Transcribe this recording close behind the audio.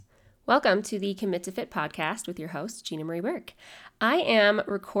Welcome to the Commit to Fit podcast with your host, Gina Marie Burke. I am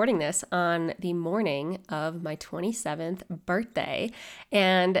recording this on the morning of my 27th birthday,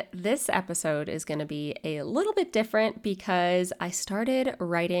 and this episode is going to be a little bit different because I started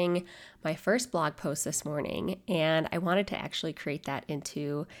writing my first blog post this morning, and I wanted to actually create that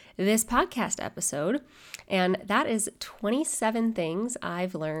into this podcast episode, and that is 27 things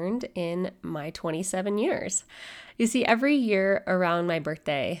I've learned in my 27 years. You see, every year around my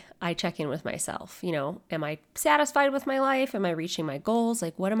birthday, I check in with myself. Am I satisfied with my life? Am I reaching my goals?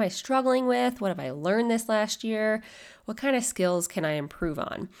 What am I struggling with? What have I learned this last year? What kind of skills can I improve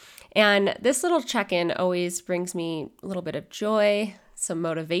on? And this little check-in always brings me a little bit of joy, some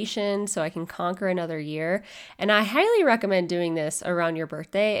motivation so I can conquer another year. And I highly recommend doing this around your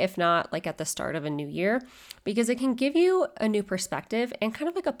birthday, if not at the start of a new year, because it can give you a new perspective and kind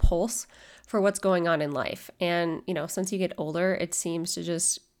of a pulse for what's going on in life. And, since you get older, it seems to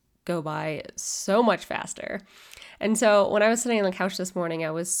just go by so much faster. And so when I was sitting on the couch this morning,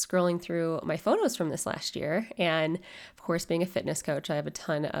 I was scrolling through my photos from this last year. And of course, being a fitness coach, I have a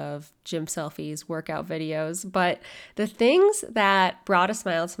ton of gym selfies, workout videos. But the things that brought a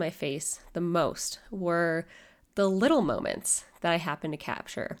smile to my face the most were the little moments that I happened to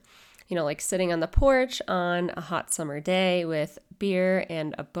capture. Like sitting on the porch on a hot summer day with beer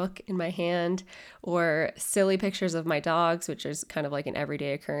and a book in my hand, or silly pictures of my dogs, which is kind of like an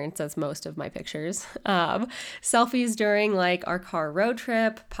everyday occurrence as most of my pictures. Selfies during our car road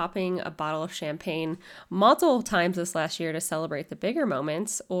trip, popping a bottle of champagne multiple times this last year to celebrate the bigger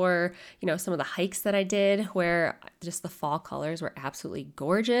moments, or, some of the hikes that I did where just the fall colors were absolutely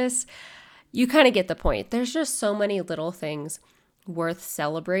gorgeous. You kind of get the point. There's just so many little things worth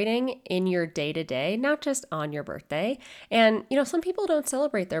celebrating in your day-to-day, not just on your birthday. And, some people don't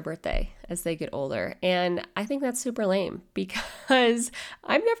celebrate their birthday as they get older. And I think that's super lame because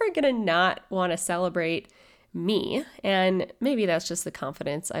I'm never going to not want to celebrate me. And maybe that's just the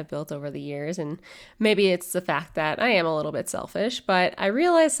confidence I've built over the years. And maybe it's the fact that I am a little bit selfish, but I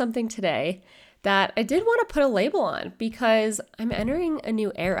realized something today that I did want to put a label on because I'm entering a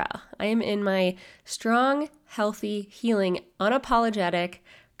new era. I am in my strong, healthy, healing, unapologetic,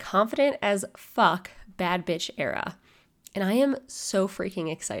 confident as fuck bad bitch era. And I am so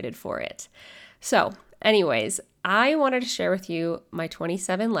freaking excited for it. So anyways, I wanted to share with you my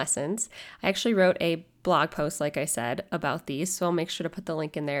 27 lessons. I actually wrote a blog post, like I said, about these, so I'll make sure to put the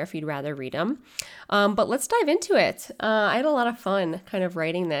link in there if you'd rather read them. But let's dive into it. I had a lot of fun kind of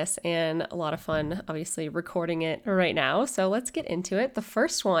writing this and a lot of fun, obviously, recording it right now. So let's get into it. The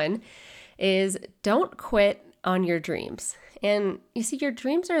first one is don't quit on your dreams. And you see, your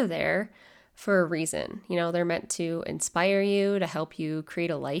dreams are there for a reason. They're meant to inspire you, to help you create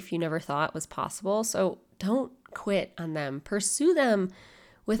a life you never thought was possible. So don't quit on them. Pursue them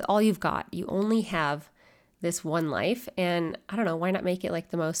with all you've got. You only have this one life, and I don't know, why not make it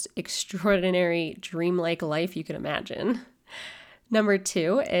the most extraordinary dream-like life you could imagine? Number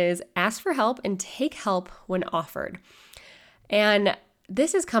 2 is ask for help and take help when offered. And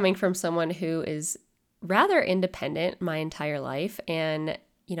this is coming from someone who is rather independent my entire life, and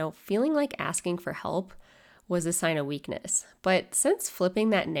feeling like asking for help was a sign of weakness. But since flipping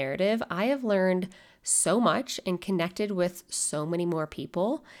that narrative, I have learned so much and connected with so many more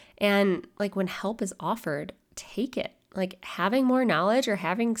people. And when help is offered, take it. Having more knowledge or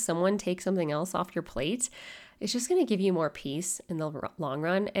having someone take something else off your plate, it's just going to give you more peace in the long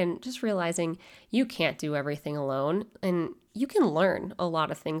run. And just realizing you can't do everything alone, and you can learn a lot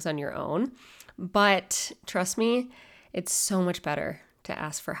of things on your own. But trust me, it's so much better to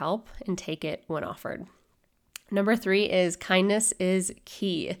ask for help and take it when offered. Number 3 is kindness is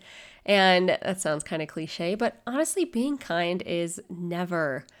key. And that sounds kind of cliche, but honestly, being kind is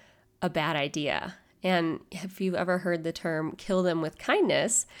never a bad idea. And if you've ever heard the term kill them with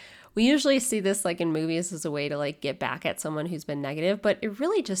kindness, we usually see this in movies as a way to get back at someone who's been negative, but it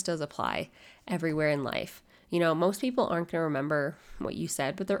really just does apply everywhere in life. Most people aren't going to remember what you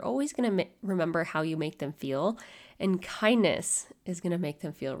said, but they're always going to remember how you make them feel. And kindness is going to make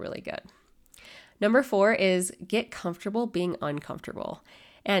them feel really good. Number 4 is get comfortable being uncomfortable.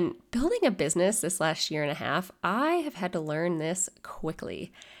 And building a business this last year and a half, I have had to learn this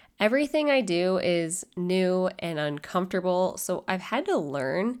quickly. Everything I do is new and uncomfortable, so I've had to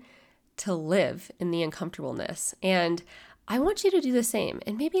learn to live in the uncomfortableness. And I want you to do the same.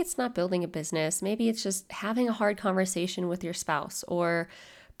 And maybe it's not building a business, maybe it's just having a hard conversation with your spouse or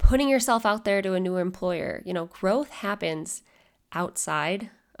putting yourself out there to a new employer. Growth happens outside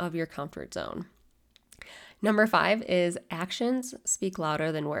of your comfort zone. Number 5 is actions speak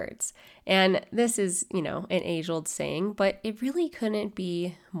louder than words. And this is, an age-old saying, but it really couldn't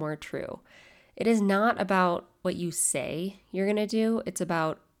be more true. It is not about what you say you're going to do, it's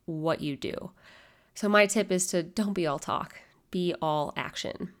about what you do. So my tip is to don't be all talk, be all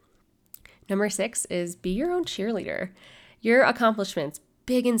action. Number 6 is be your own cheerleader. Your accomplishments,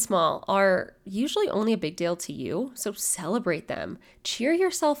 big and small, are usually only a big deal to you, so celebrate them. Cheer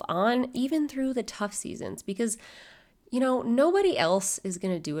yourself on even through the tough seasons because, nobody else is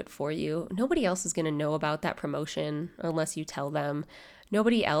going to do it for you. Nobody else is going to know about that promotion unless you tell them.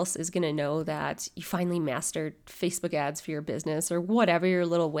 Nobody else is going to know that you finally mastered Facebook ads for your business or whatever your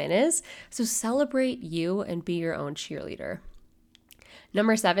little win is. So celebrate you and be your own cheerleader.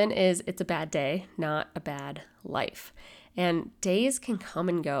 Number 7 is it's a bad day, not a bad life. And days can come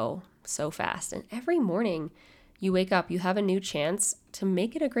and go so fast. And every morning you wake up, you have a new chance to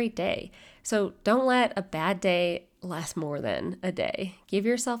make it a great day. So don't let a bad day last more than a day. Give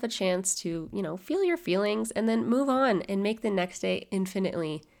yourself a chance to, feel your feelings and then move on and make the next day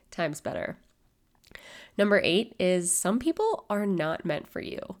infinitely times better. Number 8 is some people are not meant for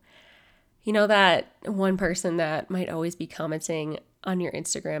you. You know that one person that might always be commenting on your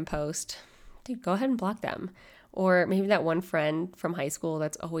Instagram post? Dude, go ahead and block them. Or maybe that one friend from high school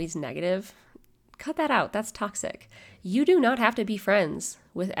that's always negative. Cut that out. That's toxic. You do not have to be friends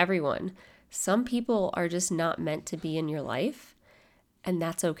with everyone. Some people are just not meant to be in your life, and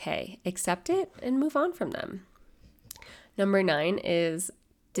that's okay. Accept it and move on from them. Number 9 is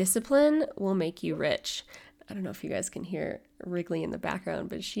discipline will make you rich. I don't know if you guys can hear Wrigley in the background,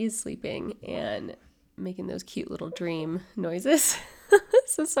 but she's sleeping and making those cute little dream noises.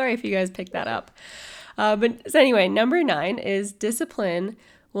 So sorry if you guys picked that up. But anyway, number 9 is discipline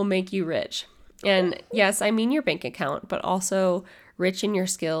will make you rich. And yes, I mean your bank account, but also rich in your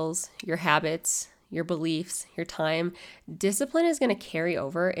skills, your habits, your beliefs, your time. Discipline is going to carry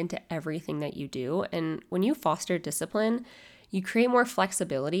over into everything that you do. And when you foster discipline, you create more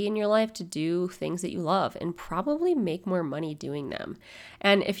flexibility in your life to do things that you love and probably make more money doing them.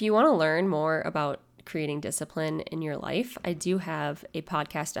 And if you want to learn more about creating discipline in your life, I do have a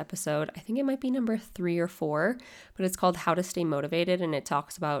podcast episode. I think it might be number 3 or 4, but it's called How to Stay Motivated. And it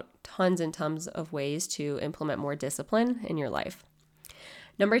talks about tons and tons of ways to implement more discipline in your life.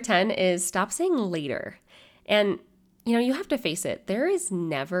 Number 10 is stop saying later. And you have to face it. There is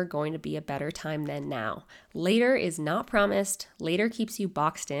never going to be a better time than now. Later is not promised. Later keeps you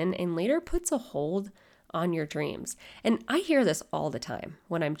boxed in, and later puts a hold on your dreams. And I hear this all the time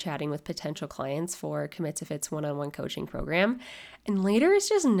when I'm chatting with potential clients for Commit to Fit's one-on-one coaching program. And later is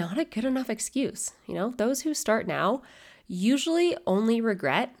just not a good enough excuse. Those who start now usually only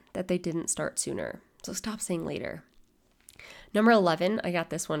regret that they didn't start sooner. So stop saying later. Number 11, I got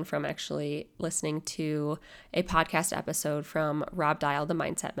this one from actually listening to a podcast episode from Rob Dial, the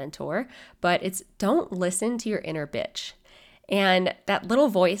Mindset Mentor, but it's don't listen to your inner bitch. And that little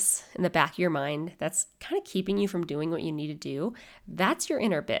voice in the back of your mind that's kind of keeping you from doing what you need to do, that's your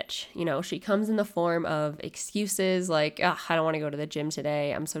inner bitch. She comes in the form of excuses like, I don't want to go to the gym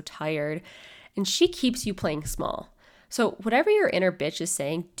today, I'm so tired. And she keeps you playing small. So whatever your inner bitch is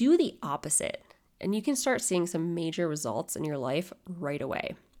saying, do the opposite. And you can start seeing some major results in your life right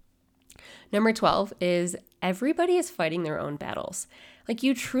away. Number 12 is everybody is fighting their own battles. Like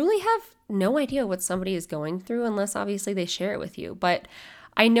you truly have no idea what somebody is going through unless obviously they share it with you. But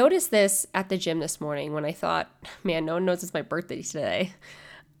I noticed this at the gym this morning when I thought, man, no one knows it's my birthday today.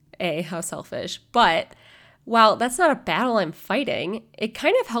 How selfish. But while that's not a battle I'm fighting, it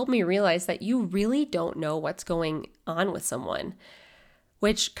kind of helped me realize that you really don't know what's going on with someone.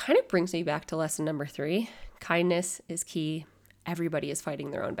 Which kind of brings me back to lesson number 3. Kindness is key. Everybody is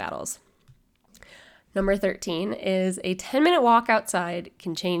fighting their own battles. Number 13 is a 10-minute walk outside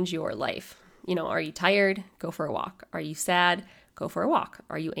can change your life. Are you tired? Go for a walk. Are you sad? Go for a walk.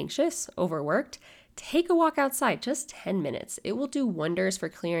 Are you anxious? Overworked? Take a walk outside, just 10 minutes. It will do wonders for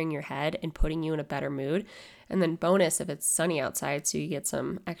clearing your head and putting you in a better mood. And then bonus if it's sunny outside so you get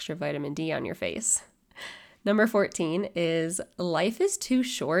some extra vitamin D on your face. Number 14 is life is too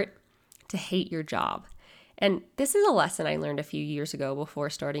short to hate your job. And this is a lesson I learned a few years ago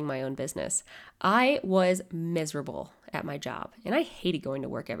before starting my own business. I was miserable at my job and I hated going to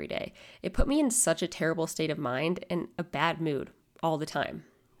work every day. It put me in such a terrible state of mind and a bad mood all the time.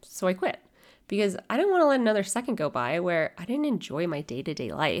 So I quit because I didn't want to let another second go by where I didn't enjoy my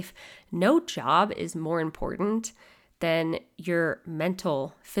day-to-day life. No job is more important than your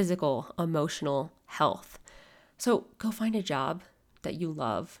mental, physical, emotional health. So go find a job that you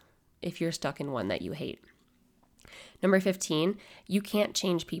love if you're stuck in one that you hate. Number 15, you can't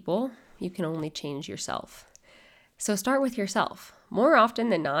change people. You can only change yourself. So start with yourself. More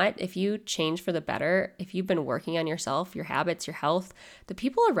often than not, if you change for the better, if you've been working on yourself, your habits, your health, the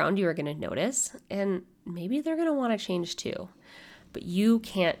people around you are going to notice, and maybe they're going to want to change too. But you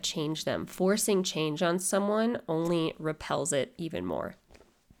can't change them. Forcing change on someone only repels it even more.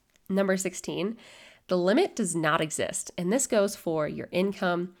 Number 16, the limit does not exist. And this goes for your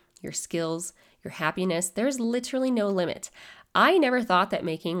income, your skills, your happiness. There's literally no limit. I never thought that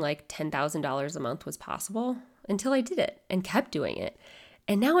making like $10,000 a month was possible until I did it and kept doing it.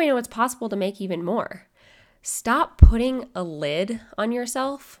 And now I know it's possible to make even more. Stop putting a lid on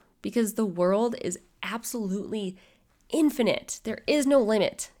yourself because the world is absolutely infinite. There is no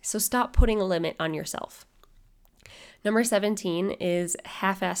limit. So stop putting a limit on yourself. Number 17 is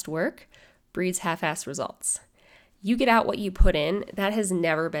half-assed work breeds half-assed results. You get out what you put in. That has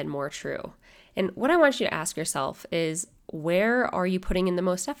never been more true. And what I want you to ask yourself is, where are you putting in the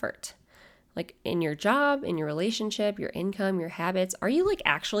most effort? Like in your job, in your relationship, your income, your habits, are you like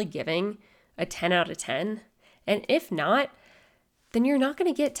actually giving a 10 out of 10? And if not, then you're not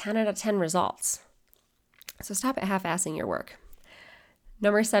going to get 10 out of 10 results. So stop half-assing your work.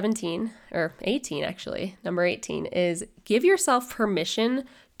 Number 18 is give yourself permission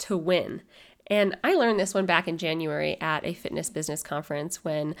to win. And I learned this one back in January at a fitness business conference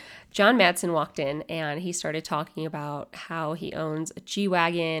when John Madsen walked in and he started talking about how he owns a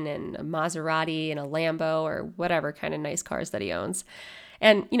G-Wagon and a Maserati and a Lambo or whatever kind of nice cars that he owns.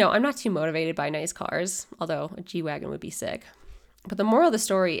 And, I'm not too motivated by nice cars, although a G-Wagon would be sick. But the moral of the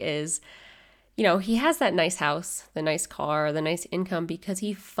story is, he has that nice house, the nice car, the nice income because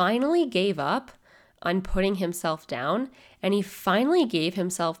he finally gave up on putting himself down and he finally gave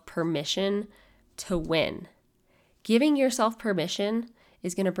himself permission to win. Giving yourself permission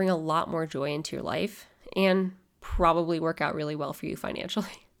is going to bring a lot more joy into your life and probably work out really well for you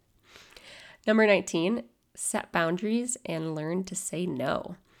financially. Number 19, set boundaries and learn to say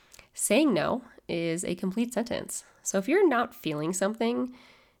no. Saying no is a complete sentence. So if you're not feeling something,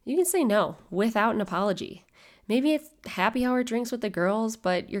 you can say no without an apology. Maybe it's happy hour drinks with the girls,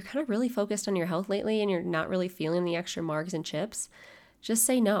 but you're kind of really focused on your health lately and you're not really feeling the extra margs and chips. Just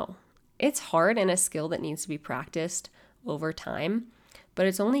say no. It's hard and a skill that needs to be practiced over time, but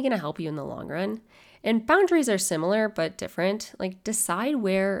it's only going to help you in the long run. And boundaries are similar but different. Like decide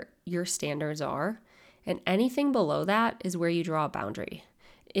where your standards are, and anything below that is where you draw a boundary.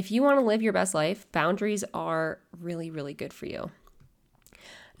 If you want to live your best life, boundaries are really, really good for you.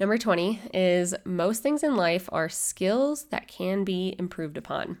 Number 20 is most things in life are skills that can be improved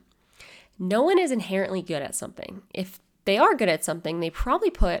upon. No one is inherently good at something. If they are good at something, they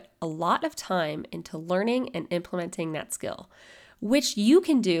probably put a lot of time into learning and implementing that skill, which you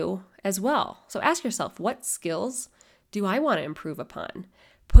can do as well. So ask yourself, what skills do I want to improve upon?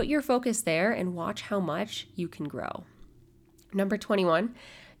 Put your focus there and watch how much you can grow. Number 21,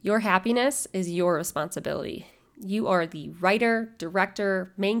 your happiness is your responsibility. You are the writer,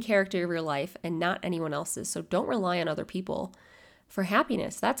 director, main character of your life and not anyone else's. So don't rely on other people for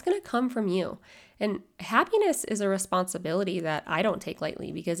happiness. That's going to come from you. And happiness is a responsibility that I don't take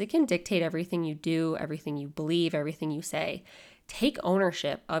lightly because it can dictate everything you do, everything you believe, everything you say. Take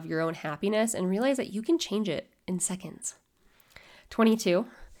ownership of your own happiness and realize that you can change it in seconds. 22,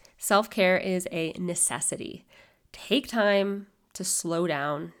 self-care is a necessity. Take time to slow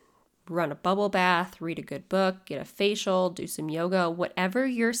down. Run a bubble bath, read a good book, get a facial, do some yoga, whatever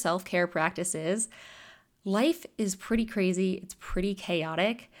your self-care practice is. Life is pretty crazy. It's pretty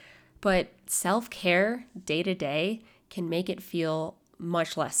chaotic, but self-care day to day can make it feel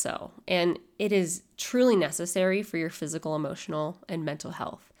much less so. And it is truly necessary for your physical, emotional, and mental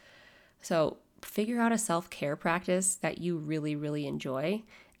health. So figure out a self-care practice that you really, really enjoy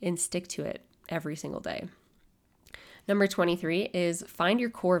and stick to it every single day. Number 23 is find your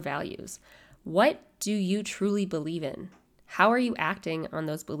core values. What do you truly believe in? How are you acting on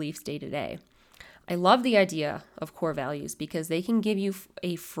those beliefs day to day? I love the idea of core values because they can give you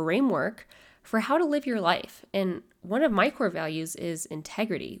a framework for how to live your life. And one of my core values is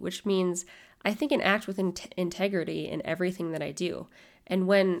integrity, which means I think and act with integrity in everything that I do. And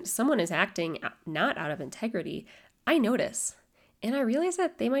when someone is acting not out of integrity, I notice. And I realize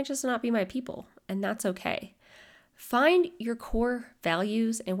that they might just not be my people, and that's okay. Find your core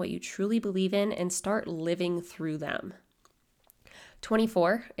values and what you truly believe in and start living through them.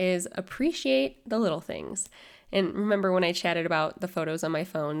 24 is appreciate the little things. And remember when I chatted about the photos on my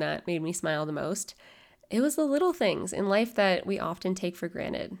phone that made me smile the most? It was the little things in life that we often take for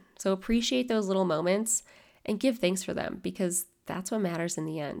granted. So appreciate those little moments and give thanks for them because that's what matters in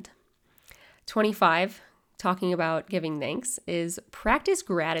the end. 25, talking about giving thanks, is practice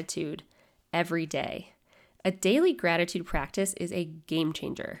gratitude every day. A daily gratitude practice is a game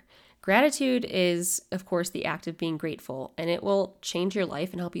changer. Gratitude is, of course, the act of being grateful, and it will change your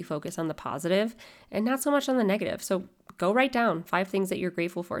life and help you focus on the positive and not so much on the negative. So go write down 5 things that you're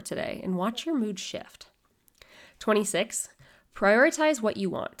grateful for today and watch your mood shift. 26, prioritize what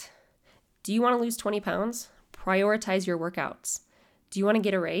you want. Do you want to lose 20 pounds? Prioritize your workouts. Do you want to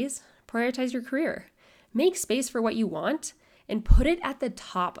get a raise? Prioritize your career. Make space for what you want and put it at the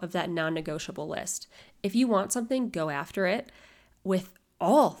top of that non-negotiable list. If you want something, go after it with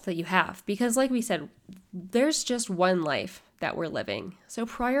all that you have, because like we said, there's just one life that we're living. So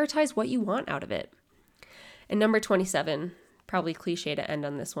prioritize what you want out of it. And number 27, probably cliche to end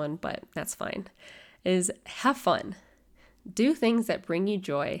on this one, but that's fine, is have fun. Do things that bring you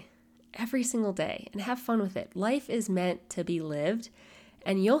joy every single day and have fun with it. Life is meant to be lived,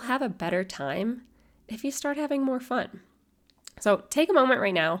 and you'll have a better time if you start having more fun. So take a moment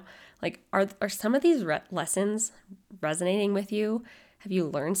right now. Like, are some of these lessons resonating with you? Have you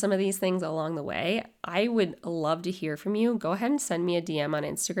learned some of these things along the way? I would love to hear from you. Go ahead and send me a DM on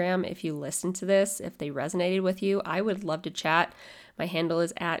Instagram if you listened to this, if they resonated with you. I would love to chat. My handle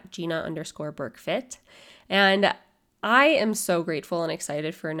is at Gina_BurkeFit. And I am so grateful and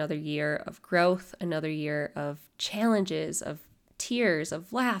excited for another year of growth, another year of challenges, of tears,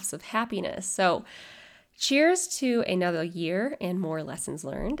 of laughs, of happiness. So cheers to another year and more lessons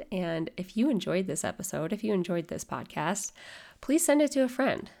learned. And if you enjoyed this episode, if you enjoyed this podcast, please send it to a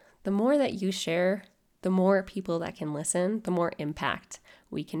friend. The more that you share, the more people that can listen, the more impact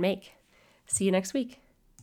we can make. See you next week.